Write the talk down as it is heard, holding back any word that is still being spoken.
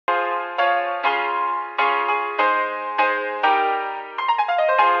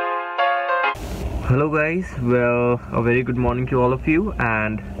Hello guys, well, a very good morning to all of you,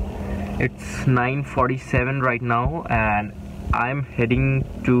 and it's 9:47 right now and I'm heading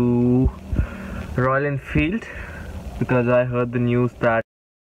to Royal Enfield because I heard the news that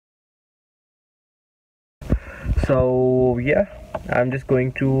I'm just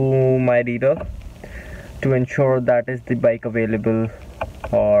going to my dealer to ensure that is the bike available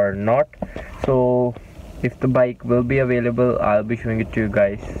or not. So if the bike will be available, I'll be showing it to you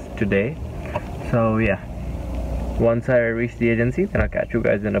guys today. So yeah, once I reach the agency, then I'll catch you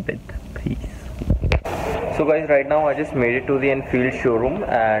guys in a bit. Peace. So guys, right now I just made it to the Enfield showroom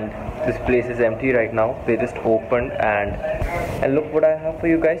and this place is empty right now. They just opened and look what I have for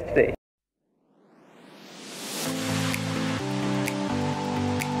you guys today.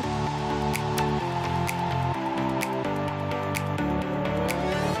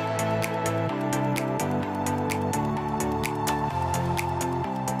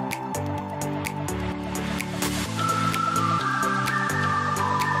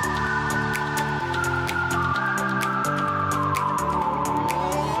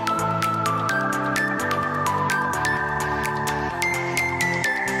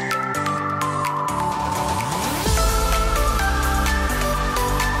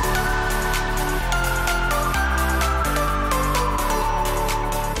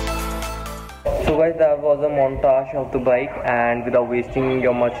 So guys, that was a montage of the bike, and without wasting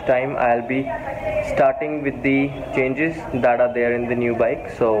your much time, I'll be starting with the changes that are there in the new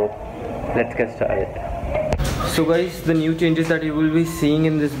bike. So let's get started. So guys, the new changes that you will be seeing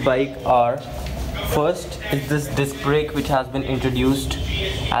in this bike are, first is this disc brake which has been introduced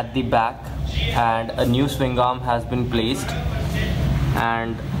at the back, and a new swing arm has been placed,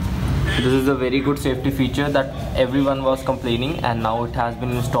 and this is a very good safety feature that everyone was complaining, and now it has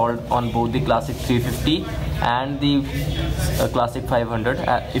been installed on both the Classic 350 and the Classic 500.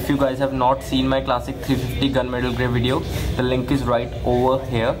 If you guys have not seen my Classic 350 gunmetal grey video, the link is right over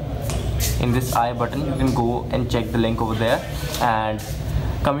here in this I button. You can go and check the link over there. And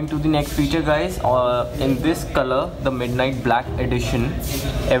coming to the next feature guys, in this color, the midnight black edition,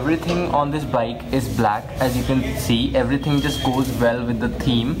 everything on this bike is black. As you can see, everything just goes well with the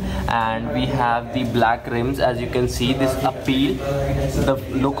theme, and we have the black rims. As you can see, this appeal the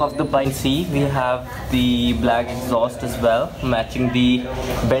look of the bike. See, we have the black exhaust as well, matching the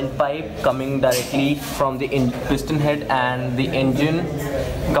bent pipe coming directly from the piston head, and the engine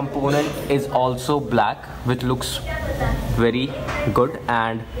component is also black, which looks very good.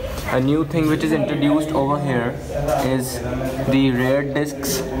 And a new thing which is introduced over here is the rear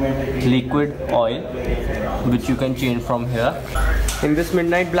discs liquid oil, which you can change from here. In this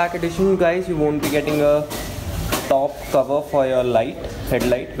midnight black edition guys, you won't be getting a top cover for your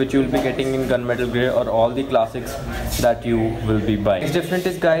headlight, which you will be getting in gunmetal grey or all the classics that you will be buying. What's different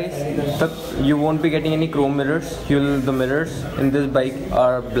is guys, you won't be getting any chrome mirrors. The mirrors in this bike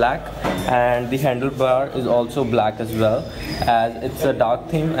are black, and the handlebar is also black as well, as it's a dark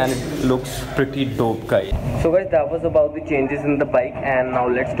theme and it looks pretty dope guys. So guys, that was about the changes in the bike, and now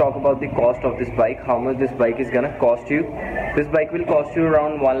let's talk about the cost of this bike. How much this bike is gonna cost you. This bike will cost you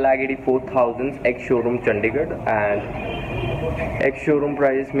around 1,84,000 ex showroom Chandigarh, and ex showroom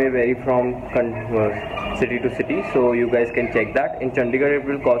price may vary from city to city, so you guys can check that. In Chandigarh it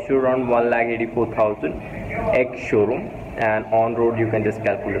will cost you around 1,84,000 ex showroom, and on road you can just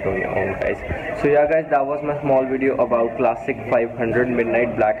calculate on your own guys. So yeah guys, that was my small video about Classic 500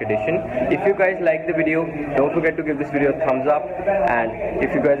 midnight black edition. If you guys like the video, don't forget to give this video a thumbs up, and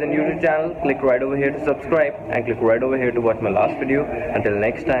if you guys are new to the channel, click right over here to subscribe and click right over here to watch my last video. Until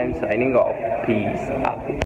next time, signing off. Peace out.